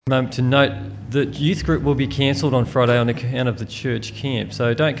moment to note that youth group will be cancelled on Friday on account of the church camp.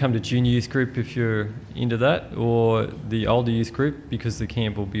 So don't come to junior youth group if you're into that, or the older youth group, because the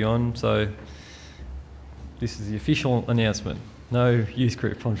camp will be on. So this is the official announcement. No youth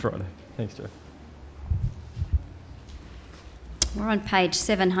group on Friday. Thanks, Joe. We're on page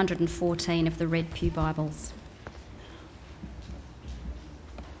 714 of the Red Pew Bibles.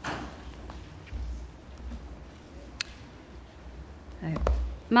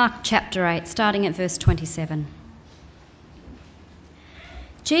 Mark chapter 8, starting at verse 27.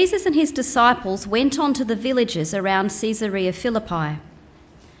 Jesus and his disciples went on to the villages around Caesarea Philippi.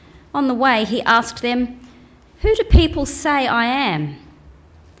 On the way, he asked them, "Who do people say I am?"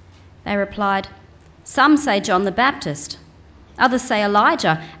 They replied, "Some say John the Baptist, others say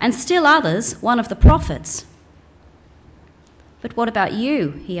Elijah, and still others, one of the prophets." "But what about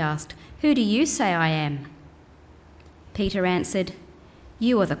you?" he asked. "Who do you say I am?" Peter answered,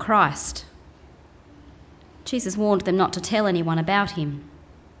 "You are the Christ." Jesus warned them not to tell anyone about him.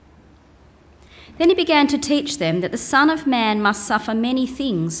 Then he began to teach them that the Son of Man must suffer many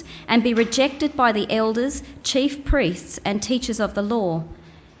things and be rejected by the elders, chief priests, and teachers of the law,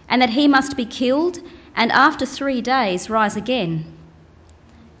 and that he must be killed and after 3 days rise again.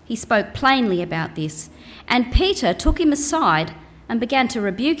 He spoke plainly about this, and Peter took him aside and began to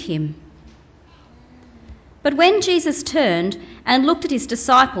rebuke him. But when Jesus turned and looked at his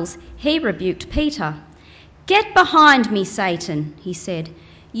disciples, he rebuked Peter. "Get behind me, Satan," he said.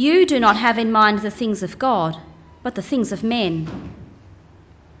 "You do not have in mind the things of God, but the things of men."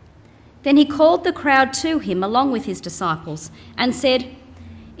 Then he called the crowd to him along with his disciples and said,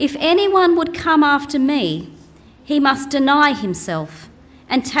 "If anyone would come after me, he must deny himself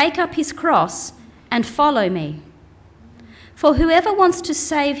and take up his cross and follow me. For whoever wants to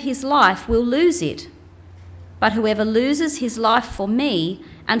save his life will lose it, but whoever loses his life for me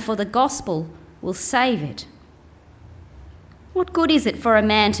and for the gospel will save it. What good is it for a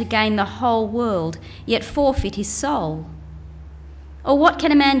man to gain the whole world, yet forfeit his soul? Or what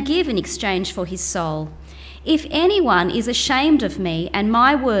can a man give in exchange for his soul? If anyone is ashamed of me and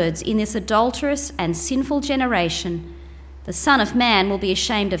my words in this adulterous and sinful generation, the Son of Man will be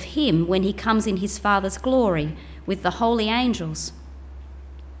ashamed of him when he comes in his Father's glory with the holy angels."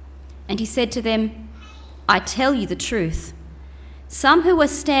 And he said to them, "I tell you the truth. Some who are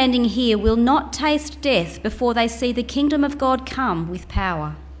standing here will not taste death before they see the kingdom of God come with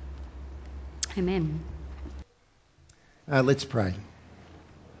power." Amen. Let's pray.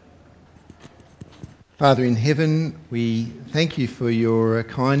 Father in heaven, we thank you for your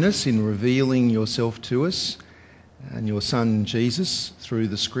kindness in revealing yourself to us and your Son Jesus through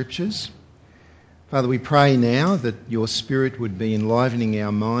the Scriptures. Father, we pray now that your Spirit would be enlivening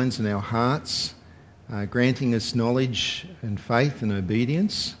our minds and our hearts, granting us knowledge and faith and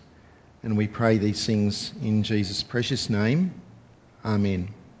obedience. And we pray these things in Jesus' precious name. Amen.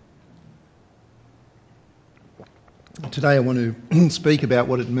 Today I want to speak about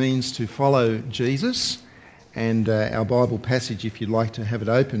what it means to follow Jesus. And our Bible passage, if you'd like to have it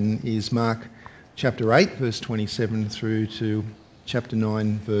open, is Mark chapter 8, verse 27 through to chapter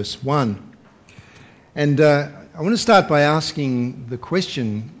 9, verse 1. And I want to start by asking the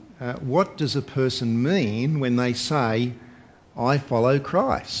question, what does a person mean when they say, "I follow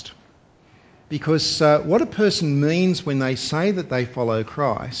Christ"? Because what a person means when they say that they follow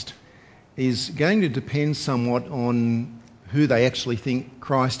Christ is going to depend somewhat on who they actually think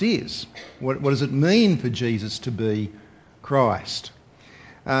Christ is. What does it mean for Jesus to be Christ?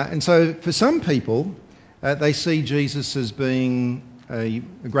 And so for some people, they see Jesus as being a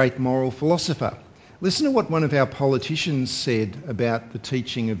great moral philosopher. Listen to what one of our politicians said about the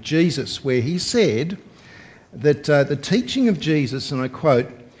teaching of Jesus, where he said that the teaching of Jesus, and I quote,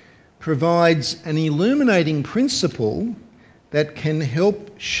 provides an illuminating principle that can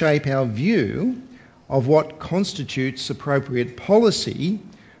help shape our view of what constitutes appropriate policy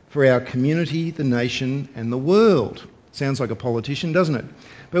for our community, the nation and the world. Sounds like a politician, doesn't it?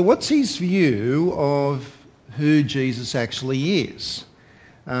 But what's his view of who Jesus actually is?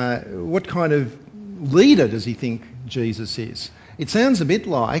 What kind of leader does he think Jesus is? It sounds a bit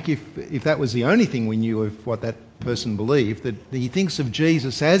like, if that was the only thing we knew of what that person believed, that he thinks of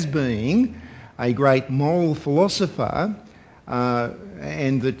Jesus as being a great moral philosopher,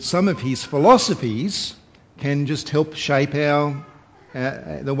 and that some of his philosophies can just help shape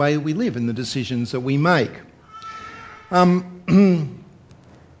the way we live and the decisions that we make. I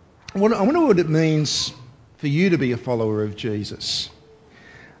wonder what it means for you to be a follower of Jesus.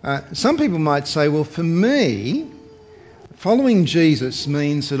 Some people might say, well, for me, following Jesus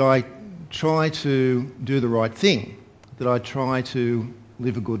means that I try to do the right thing, that I try to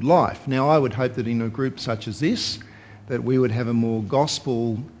live a good life. Now, I would hope that in a group such as this, that we would have a more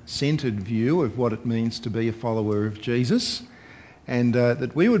gospel-centred view of what it means to be a follower of Jesus, and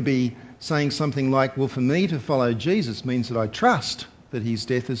that we would be saying something like, well, for me to follow Jesus means that I trust that his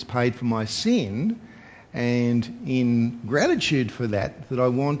death has paid for my sin, and in gratitude for that, that I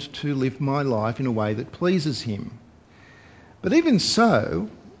want to live my life in a way that pleases him. But even so,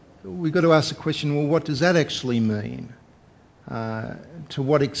 we've got to ask the question, well, what does that actually mean? To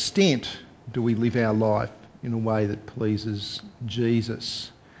what extent do we live our life in a way that pleases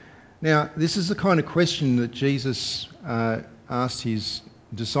Jesus? Now, this is the kind of question that Jesus asked his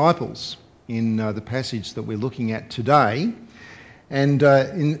disciples in the passage that we're looking at today.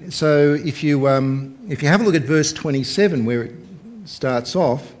 And so if you have a look at verse 27 where it starts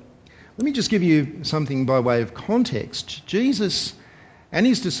off, let me just give you something by way of context. Jesus and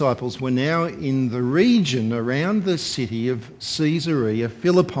his disciples were now in the region around the city of Caesarea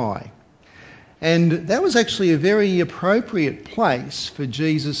Philippi. And that was actually a very appropriate place for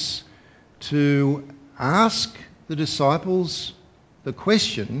Jesus to ask the disciples the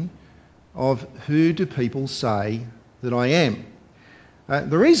question of, who do people say that I am?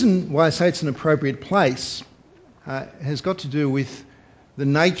 The reason why I say it's an appropriate place has got to do with the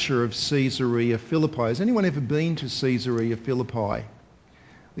nature of Caesarea Philippi. Has anyone ever been to Caesarea Philippi?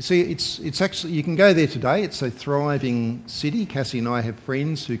 You see, it's actually, you can go there today. It's a thriving city. Cassie and I have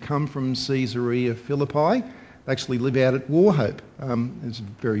friends who come from Caesarea Philippi. They actually live out at Wauchope. There's a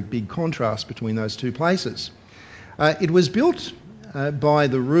very big contrast between those two places. It was built by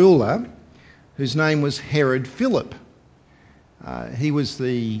the ruler whose name was Herod Philip. He was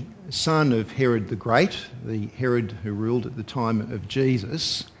the son of Herod the Great, the Herod who ruled at the time of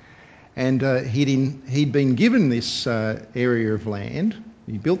Jesus. And he'd been given this area of land.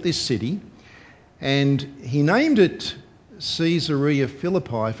 He built this city, and he named it Caesarea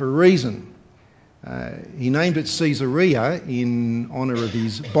Philippi for a reason. He named it Caesarea in honour of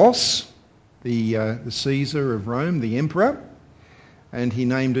his boss, the Caesar of Rome, the emperor, and he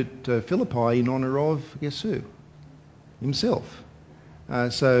named it Philippi in honour of, guess who? Himself.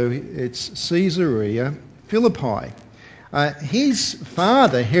 So it's Caesarea Philippi. His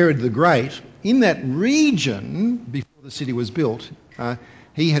father, Herod the Great, in that region before the city was built,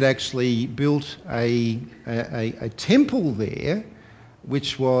 he had actually built a temple there,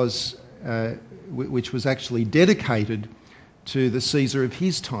 which was actually dedicated to the Caesar of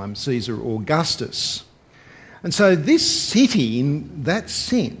his time, Caesar Augustus. And so this city, in that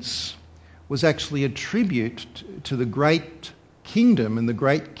sense, was actually a tribute to the great kingdom and the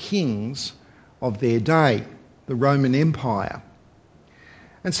great kings of their day, the Roman Empire.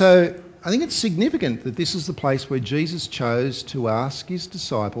 And so I think it's significant that this is the place where Jesus chose to ask his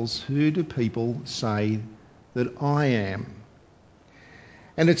disciples, who do people say that I am?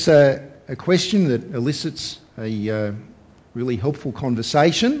 And it's a question that elicits a really helpful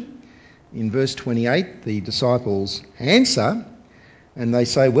conversation. In verse 28, the disciples answer, and they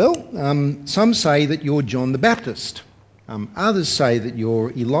say, well, some say that you're John the Baptist. Others say that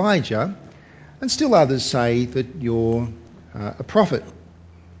you're Elijah, and still others say that you're a prophet.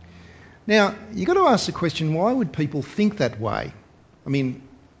 Now, you've got to ask the question, why would people think that way? I mean,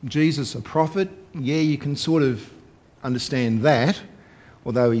 Jesus, a prophet, yeah, you can sort of understand that,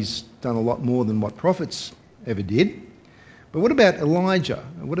 although he's done a lot more than what prophets ever did. But what about Elijah?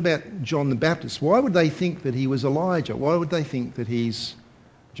 What about John the Baptist? Why would they think that he was Elijah? Why would they think that he's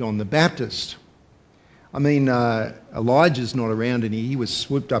John the Baptist? I mean, Elijah's not around and he was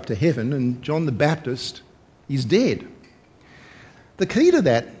swooped up to heaven, and John the Baptist is dead. The key to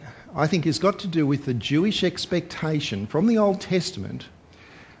that, I think, has got to do with the Jewish expectation from the Old Testament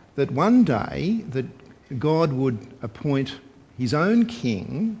that one day that God would appoint his own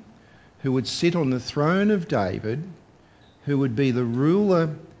king who would sit on the throne of David, who would be the ruler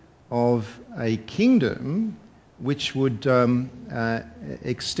of a kingdom which would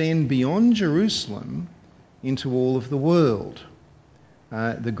extend beyond Jerusalem into all of the world.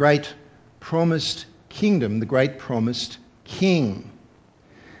 The great promised kingdom, the great promised king.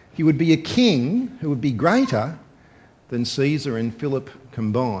 He would be a king who would be greater than Caesar and Philip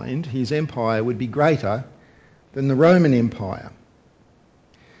combined. His empire would be greater than the Roman Empire.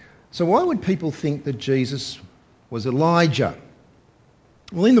 So why would people think that Jesus was Elijah?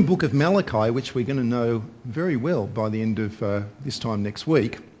 Well, in the book of Malachi, which we're going to know very well by the end of this time next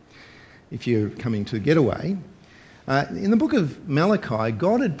week, if you're coming to Getaway, in the book of Malachi,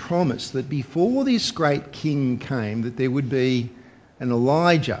 God had promised that before this great king came, that there would be an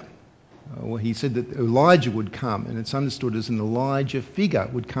Elijah. Well, he said that Elijah would come, and it's understood as an Elijah figure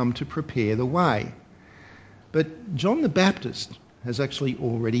would come to prepare the way. But John the Baptist has actually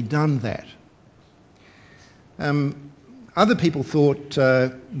already done that. Other people thought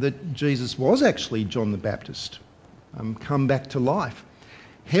that Jesus was actually John the Baptist, come back to life.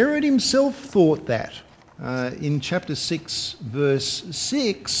 Herod himself thought that. In chapter 6, verse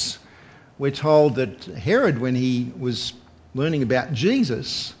 6, we're told that Herod, when he was learning about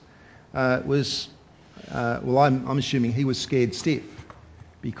Jesus, I'm assuming he was scared stiff,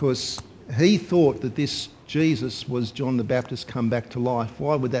 because he thought that this Jesus was John the Baptist come back to life.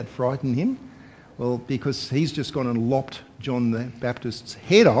 Why would that frighten him? Well, because he's just gone and lopped John the Baptist's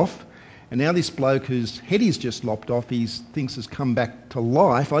head off, and now this bloke whose head he's just lopped off, he thinks has come back to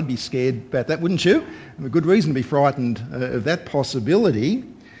life. I'd be scared about that, wouldn't you? A good reason to be frightened of that possibility.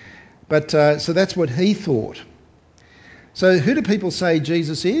 But so that's what he thought. So who do people say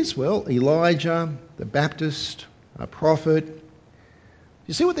Jesus is? Well, Elijah, the Baptist, a prophet.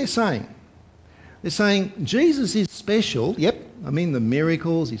 You see what they're saying? They're saying Jesus is special. Yep, I mean the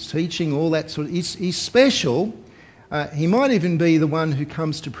miracles, his teaching, all that sort of... He's special. He might even be the one who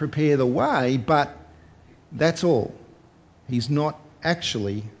comes to prepare the way, but that's all. He's not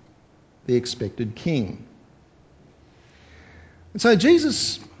actually the expected king. And so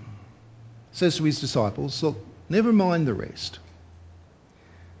Jesus says to his disciples, look, never mind the rest.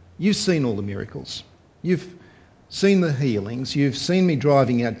 You've seen all the miracles. You've seen the healings. You've seen me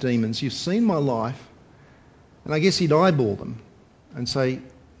driving out demons. You've seen my life. And I guess he'd eyeball them and say,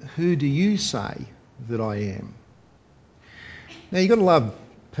 who do you say that I am? Now, you've got to love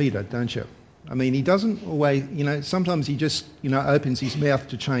Peter, don't you? I mean, he doesn't always, sometimes he just, opens his mouth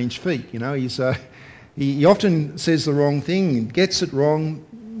to change feet. He often says the wrong thing, gets it wrong,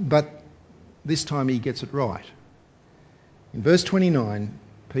 but this time he gets it right. In verse 29,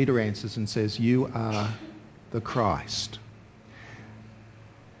 Peter answers and says, you are the Christ.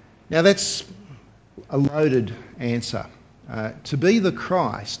 Now, that's a loaded answer. To be the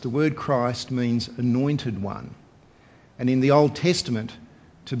Christ, the word Christ means anointed one. And in the Old Testament,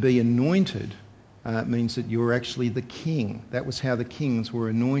 to be anointed means that you're actually the king. That was how the kings were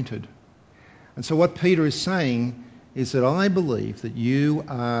anointed. And so what Peter is saying is that I believe that you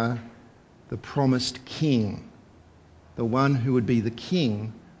are the promised king, the one who would be the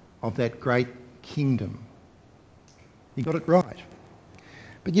king of that great kingdom. He got it right.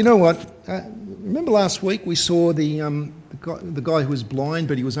 But you know what? Remember last week we saw the guy who was blind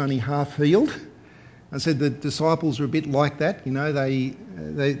but he was only half healed? I said the disciples are a bit like that.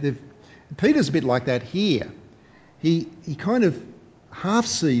 Peter's a bit like that here. He kind of half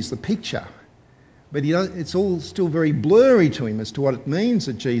sees the picture, but it's all still very blurry to him as to what it means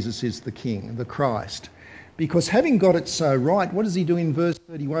that Jesus is the King, the Christ. Because having got it so right, what does he do in verse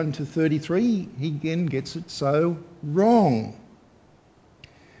 31 to 33? He again gets it so wrong.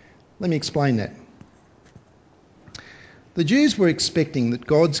 Let me explain that. The Jews were expecting that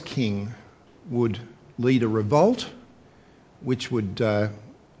God's king would lead a revolt which would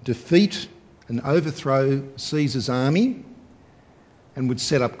defeat and overthrow Caesar's army and would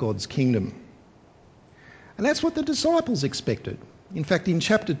set up God's kingdom. And that's what the disciples expected. In fact, in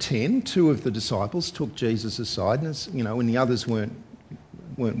chapter 10, two of the disciples took Jesus aside, and when the others weren't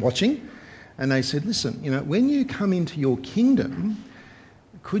watching, and they said, listen, when you come into your kingdom,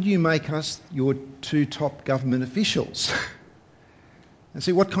 could you make us your two top government officials? And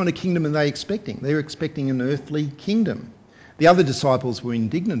see, what kind of kingdom are they expecting? They're expecting an earthly kingdom. The other disciples were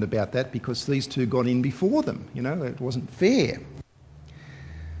indignant about that because these two got in before them. It wasn't fair.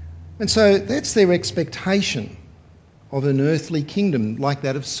 And so that's their expectation of an earthly kingdom like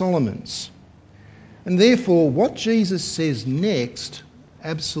that of Solomon's. And therefore, what Jesus says next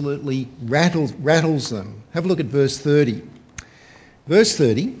absolutely rattles them. Have a look at verse 30. Verse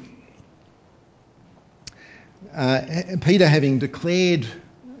 30, Peter, having declared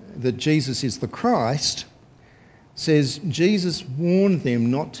that Jesus is the Christ, says Jesus warned them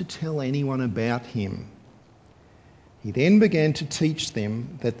not to tell anyone about him. He then began to teach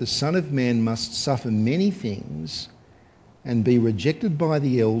them that the Son of Man must suffer many things and be rejected by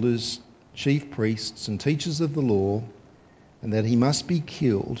the elders, chief priests and teachers of the law, and that he must be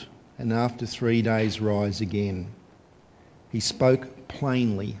killed and after 3 days rise again. He spoke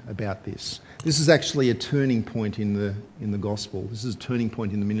plainly about this. This is actually a turning point in the gospel. This is a turning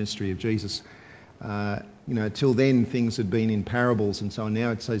point in the ministry of Jesus. Till then things had been in parables and so on.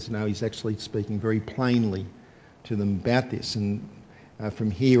 Now it says he's actually speaking very plainly to them about this. And from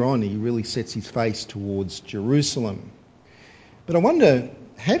here on he really sets his face towards Jerusalem. But I wonder,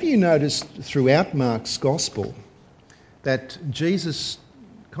 have you noticed throughout Mark's gospel that Jesus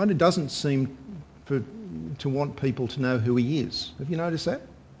kind of doesn't seem to want people to know who he is? Have you noticed that?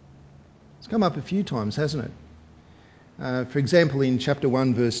 It's come up a few times, hasn't it? For example, in chapter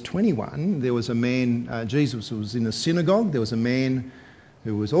 1, verse 21, there was a man, Jesus was in a synagogue. There was a man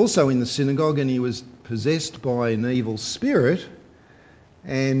who was also in the synagogue, and he was possessed by an evil spirit.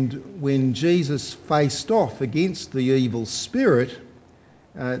 And when Jesus faced off against the evil spirit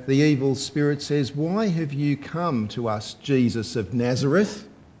says, "Why have you come to us, Jesus of Nazareth?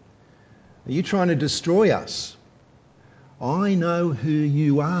 Are you trying to destroy us? I know who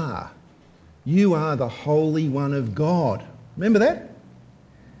you are. You are the Holy One of God." Remember that?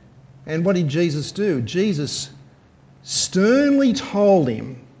 And what did Jesus do? Jesus sternly told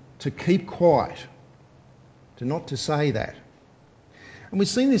him to keep quiet, to not to say that. And we've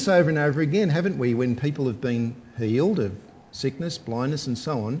seen this over and over again, haven't we, when people have been healed of sickness, blindness and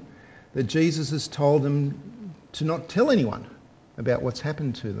so on, that Jesus has told them to not tell anyone about what's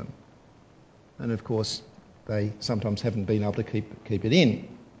happened to them. And of course, they sometimes haven't been able to keep it in.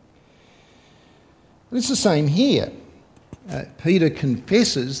 But it's the same here. Peter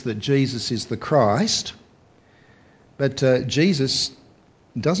confesses that Jesus is the Christ, but Jesus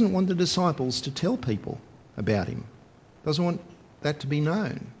doesn't want the disciples to tell people about him. Doesn't want that to be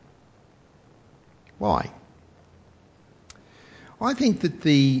known. Why? I think that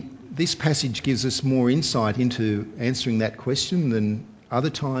this passage gives us more insight into answering that question than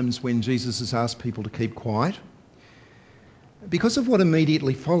other times when Jesus has asked people to keep quiet, because of what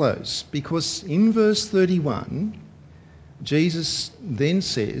immediately follows. Because in verse 31, Jesus then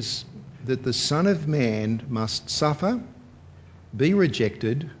says that the Son of Man must suffer, be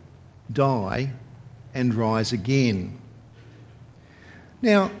rejected, die, and rise again.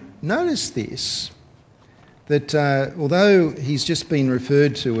 Now, notice this, that although he's just been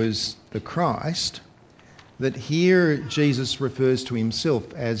referred to as the Christ, that here Jesus refers to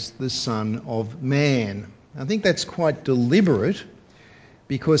himself as the Son of Man. I think that's quite deliberate,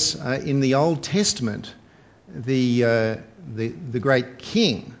 because in the Old Testament, the great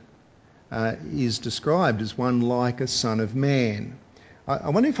king is described as one like a son of man. I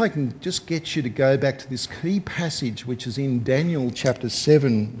wonder if I can just get you to go back to this key passage which is in Daniel chapter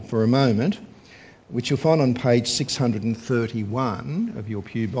 7 for a moment, which you'll find on page 631 of your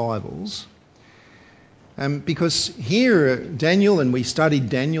Pew Bibles. Because here Daniel, and we studied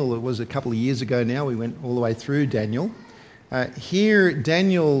Daniel, it was a couple of years ago now, we went all the way through Daniel. Here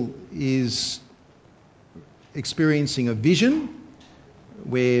Daniel is experiencing a vision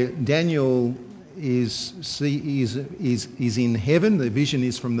where Daniel is in heaven. The vision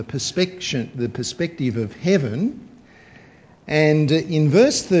is from the perspective of heaven. And in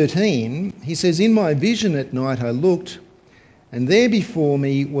verse 13, he says, "In my vision at night I looked, and there before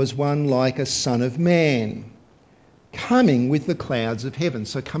me was one like a son of man, coming with the clouds of heaven,"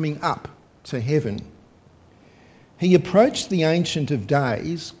 so coming up to heaven. "He approached the Ancient of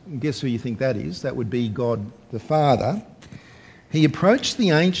Days." Guess who you think that is? That would be God the Father. "He approached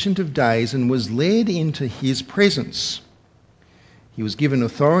the Ancient of Days and was led into his presence. He was given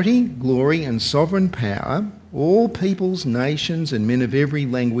authority, glory and sovereign power. All peoples, nations and men of every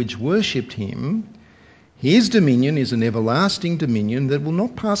language worshipped him. His dominion is an everlasting dominion that will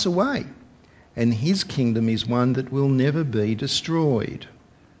not pass away, and his kingdom is one that will never be destroyed."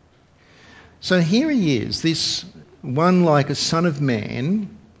 So here he is, this one like a son of man,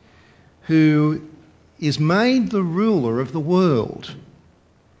 who is made the ruler of the world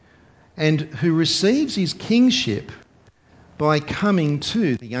and who receives his kingship by coming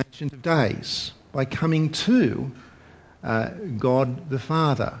to the Ancient of Days, by coming to God the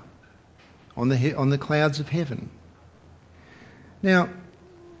Father on the clouds of heaven. Now,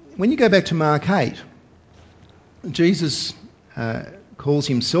 when you go back to Mark 8, Jesus calls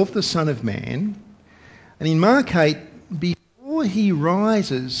himself the Son of Man, and in Mark 8, before he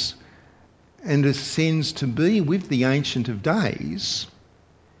rises and ascends to be with the Ancient of Days,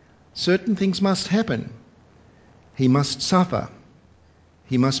 certain things must happen. He must suffer.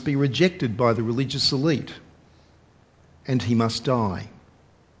 He must be rejected by the religious elite. And he must die.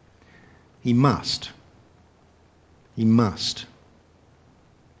 He must. He must.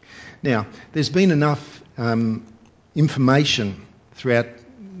 Now, there's been enough information throughout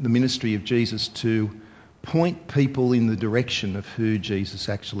the ministry of Jesus to point people in the direction of who Jesus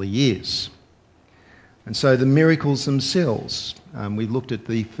actually is. And so the miracles themselves, we looked at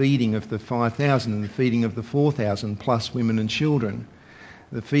the feeding of the 5,000 and the feeding of the 4,000 plus women and children.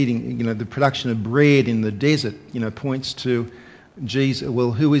 The feeding, the production of bread in the desert, points to Jesus.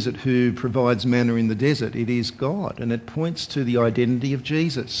 Well, who is it who provides manna in the desert? It is God, and it points to the identity of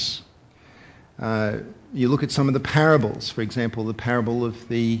Jesus. You look at some of the parables, for example, the parable of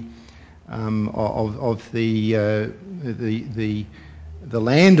the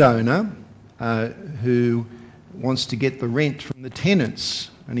landowner who wants to get the rent from the tenants,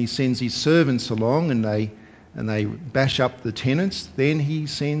 and he sends his servants along and they bash up the tenants. Then he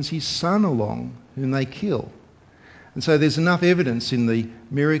sends his son along, whom they kill. And so there's enough evidence in the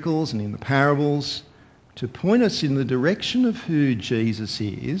miracles and in the parables to point us in the direction of who Jesus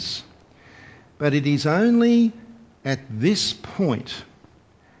is, but it is only at this point,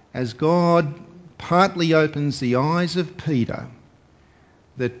 as God partly opens the eyes of Peter,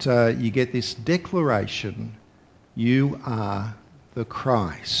 that you get this declaration, "You are the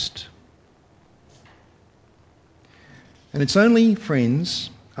Christ." And it's only, friends,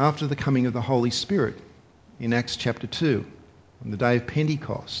 after the coming of the Holy Spirit in Acts chapter 2, on the day of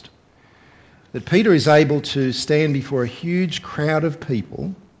Pentecost, that Peter is able to stand before a huge crowd of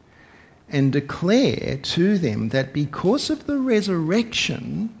people and declare to them that because of the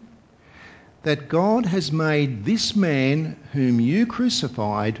resurrection, that God has made this man whom you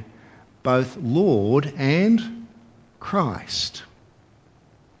crucified both Lord and Christ.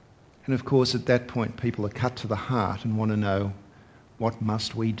 And of course, at that point, people are cut to the heart and want to know, what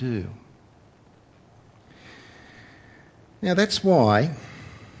must we do? Now, that's why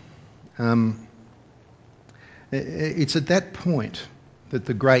it's at that point that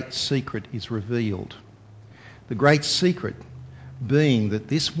the great secret is revealed. The great secret being that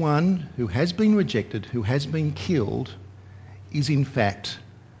this one who has been rejected, who has been killed, is in fact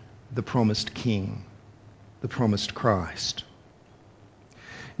the promised King, the promised Christ.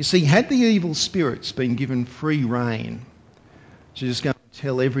 You see, had the evil spirits been given free rein to just go and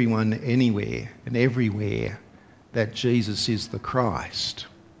tell everyone anywhere and everywhere that Jesus is the Christ,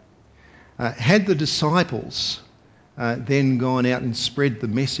 had the disciples then gone out and spread the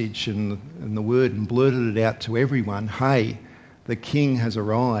message and the word and blurted it out to everyone, hey, the King has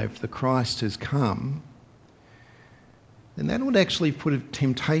arrived, the Christ has come, then that would actually put a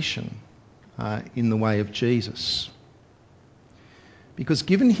temptation in the way of Jesus. Because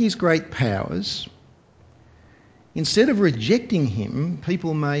given his great powers, instead of rejecting him,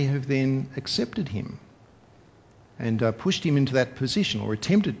 people may have then accepted him and pushed him into that position, or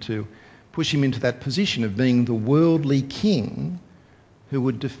attempted to push him into that position of being the worldly king who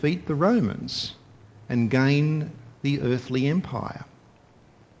would defeat the Romans and gain the earthly empire.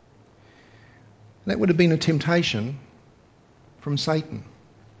 That would have been a temptation from Satan.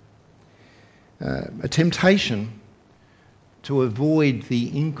 A temptation to avoid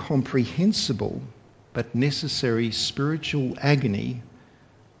the incomprehensible but necessary spiritual agony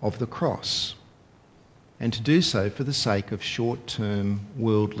of the cross, and to do so for the sake of short-term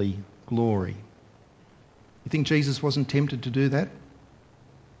worldly glory. You think Jesus wasn't tempted to do that?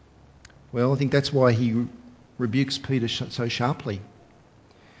 Well, I think that's why he rebukes Peter so sharply.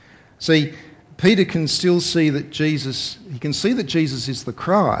 See, Peter can still see that Jesus is the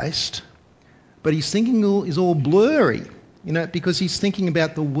Christ, but his thinking is all blurry, because he's thinking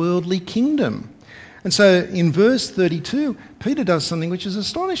about the worldly kingdom. And so in verse 32, Peter does something which is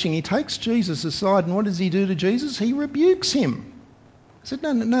astonishing. He takes Jesus aside, and what does he do to Jesus? He rebukes him. He said,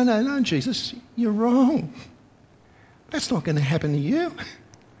 no, Jesus, you're wrong. That's not going to happen to you.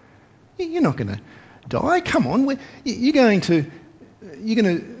 You're not going to die. Come on, you're going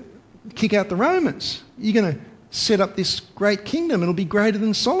to kick out the Romans. You're going to set up this great kingdom. It'll be greater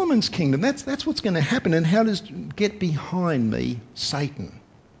than Solomon's kingdom. That's what's going to happen. And how does "get behind me, Satan"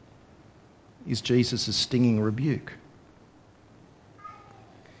 is Jesus' stinging rebuke?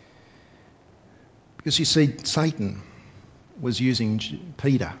 Because you see, Satan was using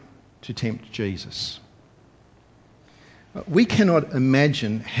Peter to tempt Jesus. We cannot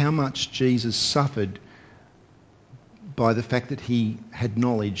imagine how much Jesus suffered by the fact that he had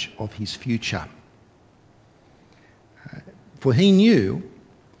knowledge of his future. For he knew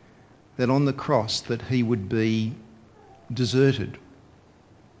that on the cross that he would be deserted,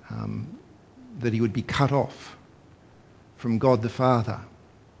 that he would be cut off from God the Father,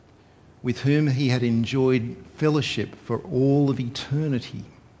 with whom he had enjoyed fellowship for all of eternity.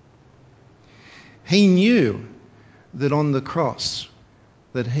 He knew that on the cross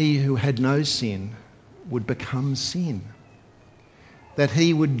that he who had no sin would become sin, that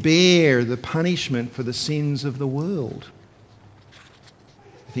he would bear the punishment for the sins of the world.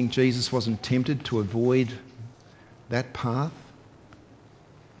 I think Jesus wasn't tempted to avoid that path.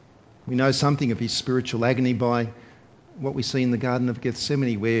 We know something of his spiritual agony by what we see in the Garden of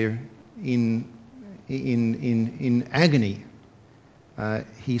Gethsemane, where in agony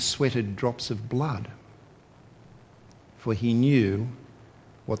he sweated drops of blood, for he knew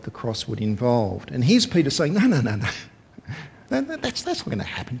what the cross would involve. And here's Peter saying, no. That's not going to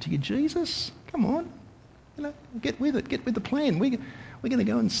happen to you, Jesus. Come on. Get with it. Get with the plan. We're going to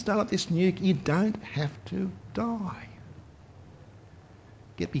go and start up this nuke. You don't have to die.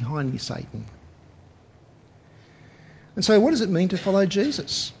 Get behind me, Satan. And so what does it mean to follow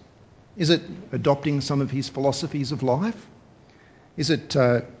Jesus? Is it adopting some of his philosophies of life? Is it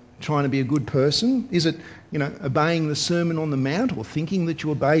trying to be a good person? Is it, obeying the Sermon on the Mount, or thinking that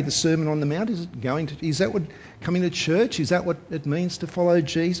you obey the Sermon on the Mount? Is that what coming to church? Is that what it means to follow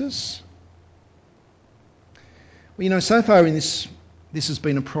Jesus? Well, so far in this has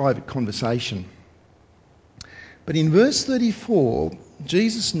been a private conversation. But in verse 34,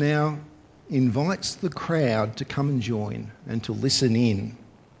 Jesus now invites the crowd to come and join and to listen in.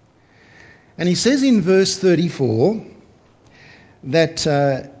 And he says in verse 34 that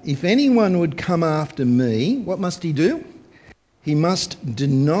if anyone would come after me, what must he do? He must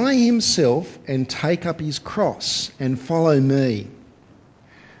deny himself and take up his cross and follow me.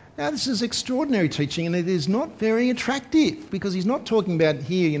 Now, this is extraordinary teaching, and it is not very attractive, because he's not talking about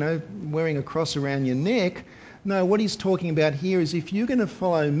here, wearing a cross around your neck. No, what he's talking about here is, if you're going to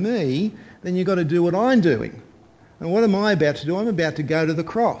follow me, then you've got to do what I'm doing. And what am I about to do? I'm about to go to the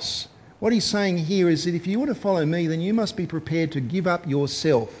cross. What he's saying here is that if you want to follow me, then you must be prepared to give up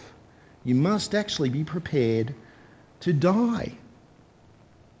yourself. You must actually be prepared to die.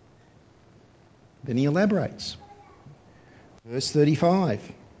 Then he elaborates. Verse 35.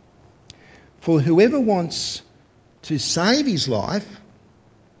 For whoever wants to save his life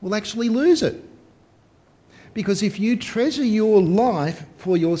will actually lose it. Because if you treasure your life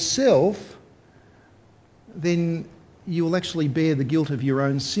for yourself, then you will actually bear the guilt of your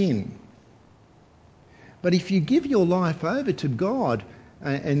own sin. But if you give your life over to God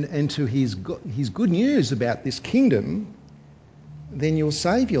and to his good news about this kingdom, then you'll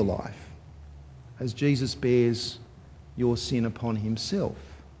save your life, as Jesus bears your sin upon himself.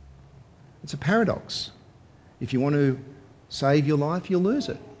 It's a paradox. If you want to save your life, you'll lose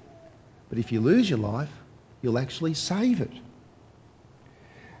it. But if you lose your life, you'll actually save it.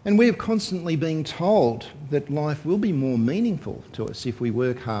 And we're constantly being told that life will be more meaningful to us if we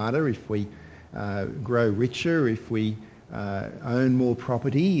work harder, if we grow richer, if we own more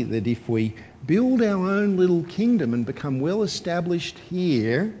property, that if we build our own little kingdom and become well established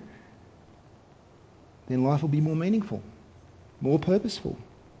here, then life will be more meaningful, more purposeful.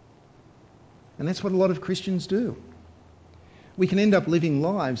 And that's what a lot of Christians do. We can end up living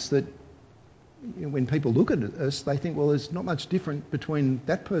lives that, when people look at us, they think, well, there's not much different between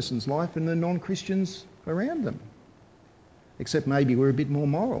that person's life and the non-Christians around them. Except maybe we're a bit more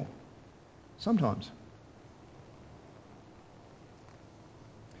moral. Sometimes.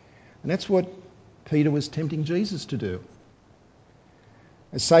 And that's what Peter was tempting Jesus to do.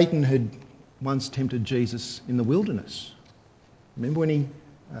 As Satan had once tempted Jesus in the wilderness. Remember when he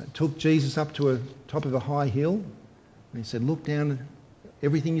took Jesus up to the top of a high hill and he said, look down at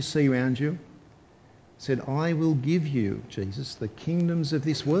everything you see around you. He said, I will give you, Jesus, the kingdoms of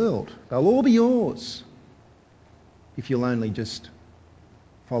this world. They'll all be yours if you'll only just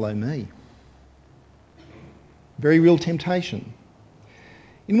follow me. Very real temptation.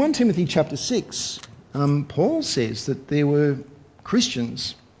 In 1 Timothy chapter 6, Paul says that there were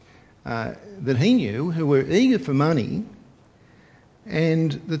Christians that he knew who were eager for money,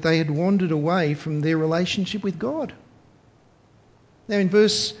 and that they had wandered away from their relationship with God. Now in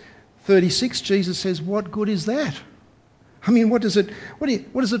verse 36, Jesus says, what good is that? I mean, what does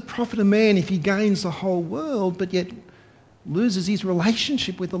it profit a man if he gains the whole world but yet loses his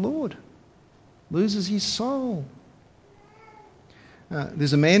relationship with the Lord, loses his soul?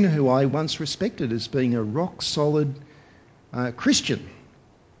 There's a man who I once respected as being a rock-solid Christian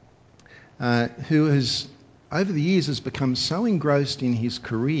who has, over the years, has become so engrossed in his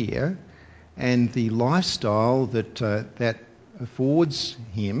career and the lifestyle that affords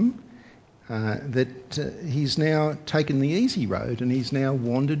him that he's now taken the easy road and he's now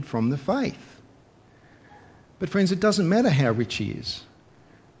wandered from the faith. But friends, it doesn't matter how rich he is.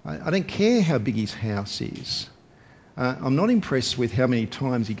 I don't care how big his house is. I'm not impressed with how many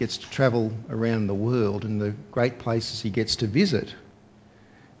times he gets to travel around the world and the great places he gets to visit,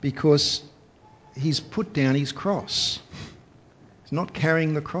 because he's put down his cross. He's not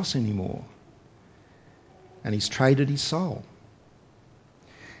carrying the cross anymore. And he's traded his soul.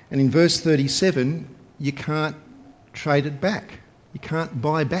 And in verse 37, you can't trade it back. You can't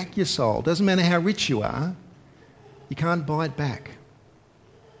buy back your soul. Doesn't matter how rich you are, you can't buy it back.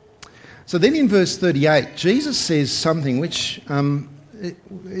 So then in verse 38, Jesus says something which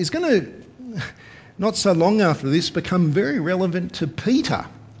is going to, not so long after this, become very relevant to Peter,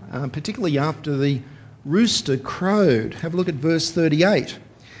 particularly after the rooster crowed. Have a look at verse 38.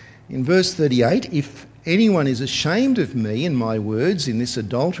 In verse 38, if anyone is ashamed of me and my words in this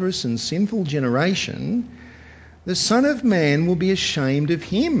adulterous and sinful generation, the Son of Man will be ashamed of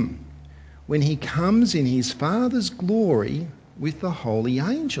him when he comes in his Father's glory with the holy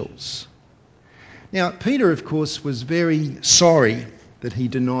angels." Now, Peter, of course, was very sorry that he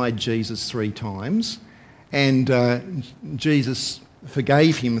denied Jesus 3 times, and Jesus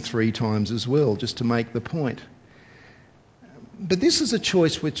forgave him 3 times as well, just to make the point. But this is a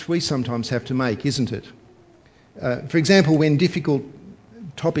choice which we sometimes have to make, isn't it? For example, when difficult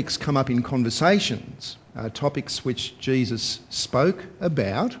topics come up in conversations, topics which Jesus spoke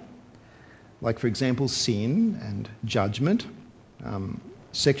about, like, for example, sin and judgment,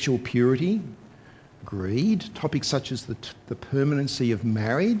 sexual purity, greed, topics such as the permanency of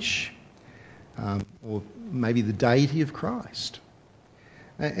marriage, or maybe the deity of Christ.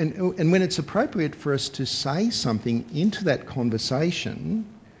 And when it's appropriate for us to say something into that conversation,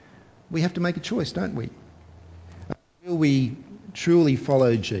 we have to make a choice, don't we? Will we truly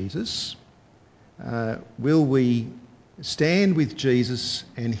follow Jesus? Will we stand with Jesus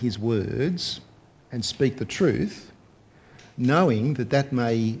and his words and speak the truth, knowing that that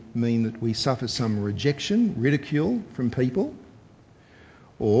may mean that we suffer some rejection, ridicule from people?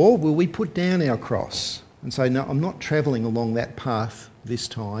 Or will we put down our cross and say, no, I'm not travelling along that path this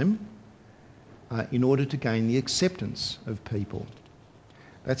time in order to gain the acceptance of people?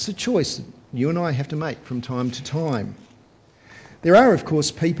 That's the choice that you and I have to make from time to time. There are, of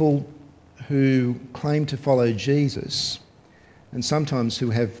course, people who claim to follow Jesus, and sometimes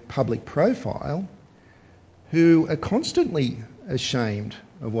who have public profile, who are constantly ashamed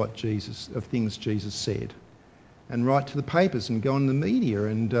of things Jesus said, and write to the papers and go on the media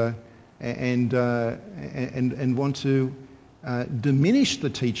and want to diminish the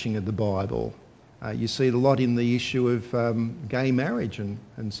teaching of the Bible. You see it a lot in the issue of gay marriage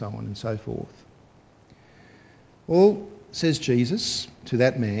and so on and so forth. Well, says Jesus to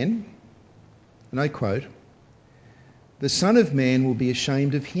that man, and I quote, "The Son of Man will be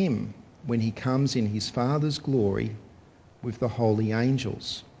ashamed of him when he comes in his Father's glory with the holy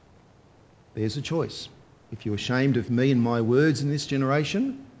angels." There's a choice. If you're ashamed of me and my words in this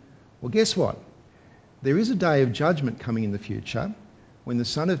generation, well, guess what? There is a day of judgment coming in the future when the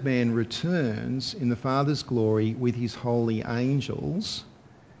Son of Man returns in the Father's glory with his holy angels,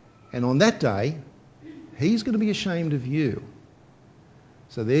 and on that day, he's going to be ashamed of you.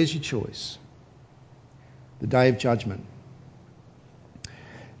 So there's your choice. The day of judgment.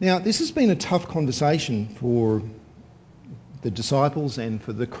 Now, this has been a tough conversation for the disciples and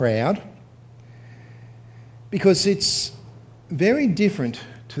for the crowd, because it's very different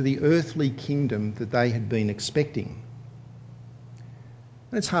to the earthly kingdom that they had been expecting.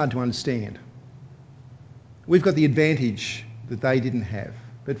 And it's hard to understand. We've got the advantage that they didn't have,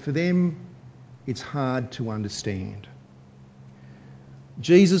 but for them, it's hard to understand.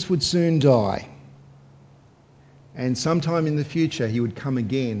 Jesus would soon die, and sometime in the future he would come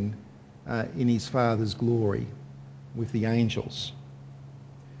again in his Father's glory with the angels.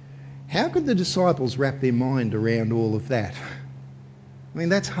 How could the disciples wrap their mind around all of that? I mean,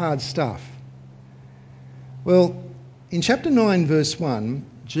 that's hard stuff. Well, in chapter 9, verse 1,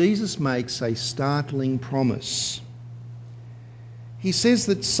 Jesus makes a startling promise. He says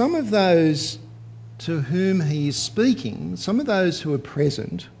that some of those to whom he is speaking, some of those who are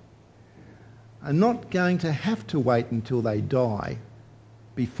present, are not going to have to wait until they die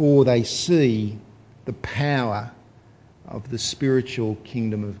before they see the power of the spiritual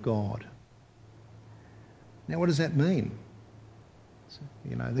kingdom of God. Now, what does that mean?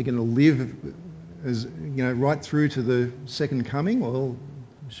 They're going to live as right through to the second coming. Well,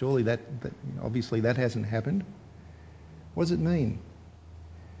 surely that obviously that hasn't happened. What does it mean?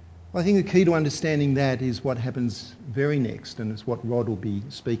 Well, I think the key to understanding that is what happens very next, and it's what Rod will be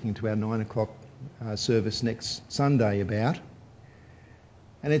speaking to our 9 o'clock service next Sunday about.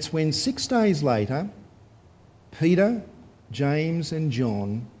 And it's when 6 days later, Peter, James and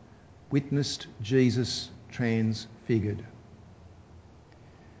John witnessed Jesus transfigured,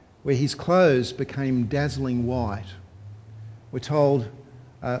 where his clothes became dazzling white. We're told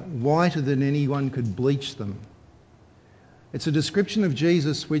whiter than anyone could bleach them. It's a description of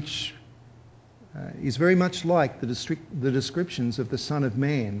Jesus which is very much like the descriptions of the Son of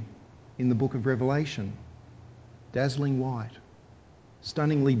Man in the book of Revelation. Dazzling white,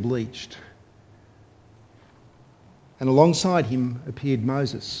 stunningly bleached. And alongside him appeared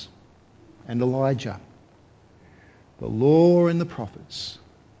Moses and Elijah, the law and the prophets,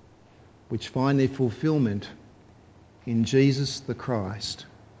 which find their fulfilment in Jesus the Christ,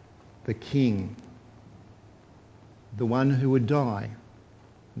 the King, the one who would die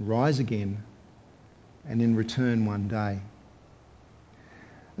and rise again and then return one day.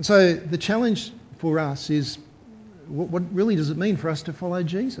 And so the challenge for us is, what really does it mean for us to follow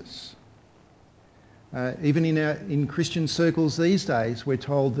Jesus? Even in Christian circles these days, we're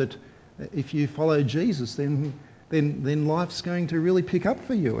told that if you follow Jesus, then life's going to really pick up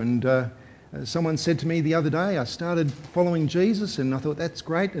for you. And someone said to me the other day, I started following Jesus and I thought, that's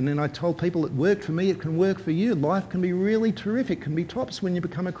great. And then I told people it worked for me, it can work for you. Life can be really terrific, can be tops when you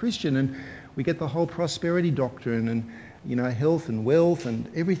become a Christian. And we get the whole prosperity doctrine and, health and wealth and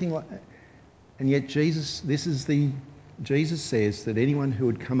everything like that. And yet Jesus says that anyone who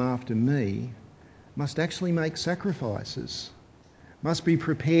would come after me must actually make sacrifices, must be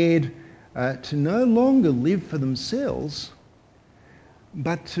prepared to no longer live for themselves,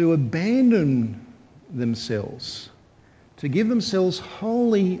 but to abandon themselves, to give themselves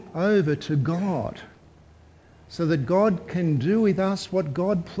wholly over to God, so that God can do with us what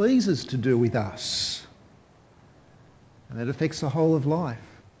God pleases to do with us. And that affects the whole of life.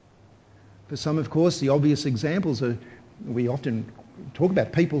 For some, of course, the obvious examples are, we often talk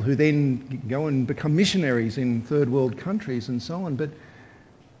about people who then go and become missionaries in third world countries and so on, but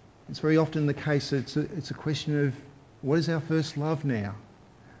it's very often the case that it's a question of, what is our first love now?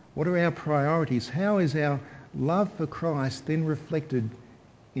 What are our priorities? How is our love for Christ then reflected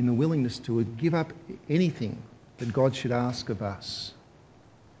in the willingness to give up anything that God should ask of us?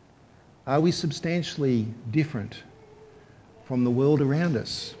 Are we substantially different from the world around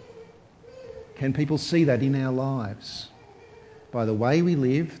us? Can people see that in our lives? By the way we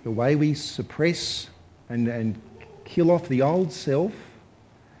live, the way we suppress and kill off the old self,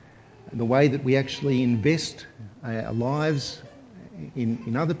 and the way that we actually invest our lives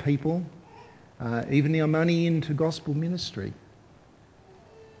in other people, even our money into gospel ministry.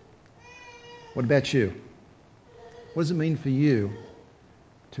 What about you? What does it mean for you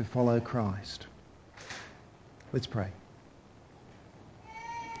to follow Christ? Let's pray.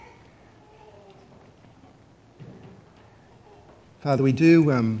 Father, we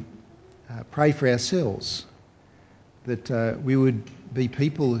do pray for ourselves that we would be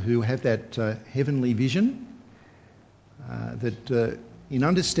people who have that heavenly vision, that in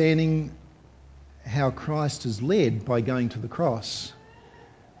understanding how Christ is led by going to the cross,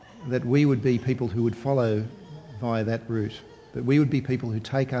 that we would be people who would follow via that route, that we would be people who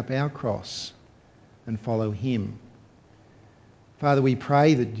take up our cross and follow him. Father, we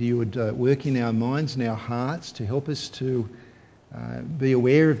pray that you would work in our minds and our hearts to help us to be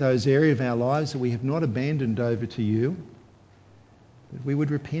aware of those areas of our lives that we have not abandoned over to you, that we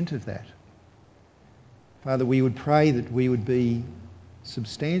would repent of that. Father, we would pray that we would be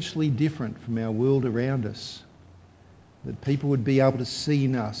substantially different from our world around us, that people would be able to see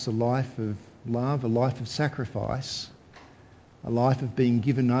in us a life of love, a life of sacrifice, a life of being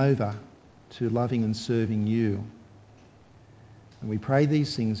given over to loving and serving you. And we pray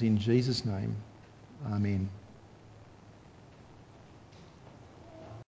these things in Jesus' name. Amen.